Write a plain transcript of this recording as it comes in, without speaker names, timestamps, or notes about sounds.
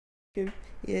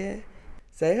Yeah.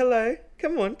 Say hello.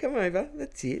 Come on, come over.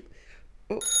 That's it.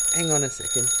 Oh, hang on a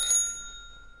second.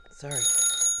 Sorry.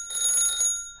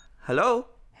 Hello?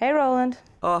 Hey Roland.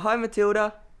 Oh, hi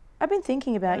Matilda. I've been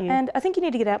thinking about you, and I think you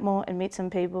need to get out more and meet some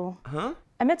people. Huh?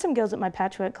 I met some girls at my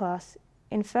patchwork class.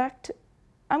 In fact,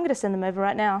 I'm going to send them over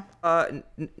right now. Come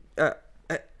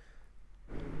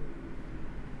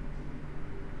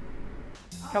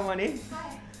on in.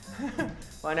 Hi.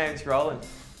 My name's Roland.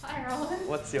 Hi, Roland.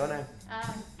 What's your name?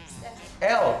 Steph.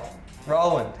 Elle.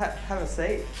 Roland. Have a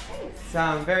seat. Thanks.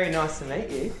 It's very nice to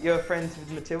meet you. You're friends with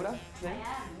Matilda? I am,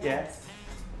 yes.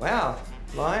 Wow.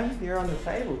 Lime, you're on the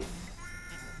table.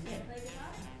 Can you play guitar?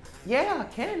 Yeah,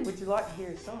 I can. Would you like to hear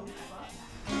a song?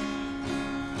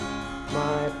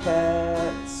 My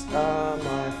pets are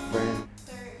my friend.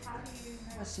 So, how do you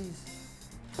know? Oh, she's...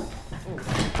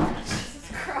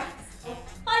 Jesus Christ.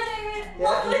 Hi, David. Yeah,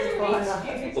 Lovely to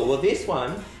meet you. Well, this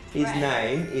one, his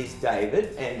name is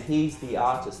David, and he's the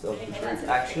artist of the group,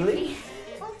 actually.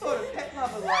 I thought a pet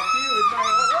lover like you would know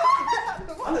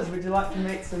what's the others. Would you like to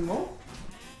meet some more?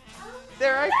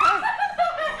 They're okay.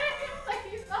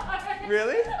 Please, no.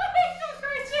 Really? I hate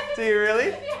cockroaches. Do you really?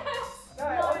 Yes.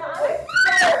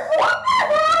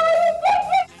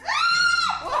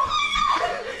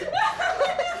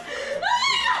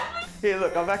 Here,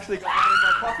 look, I've actually got one in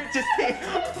my pocket just here.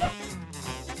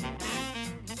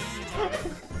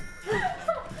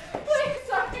 Please,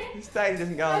 sorry. This stage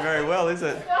isn't going very well, is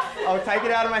it? I'll take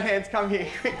it out of my hands. Come here,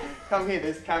 quick. Come here,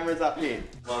 there's cameras up here.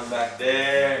 One back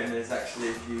there, and there's actually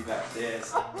a few back there.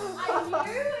 So. I knew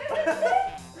it was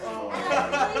and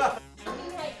I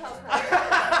really hate cockroaches.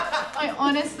 I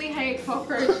honestly hate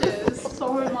cockroaches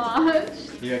so much.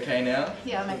 You okay now?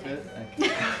 Yeah, I'm okay. Good?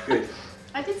 Okay. Good.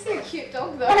 I did see a cute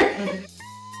dog though.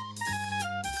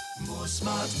 More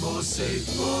smart, more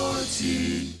safe, more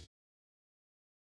tea.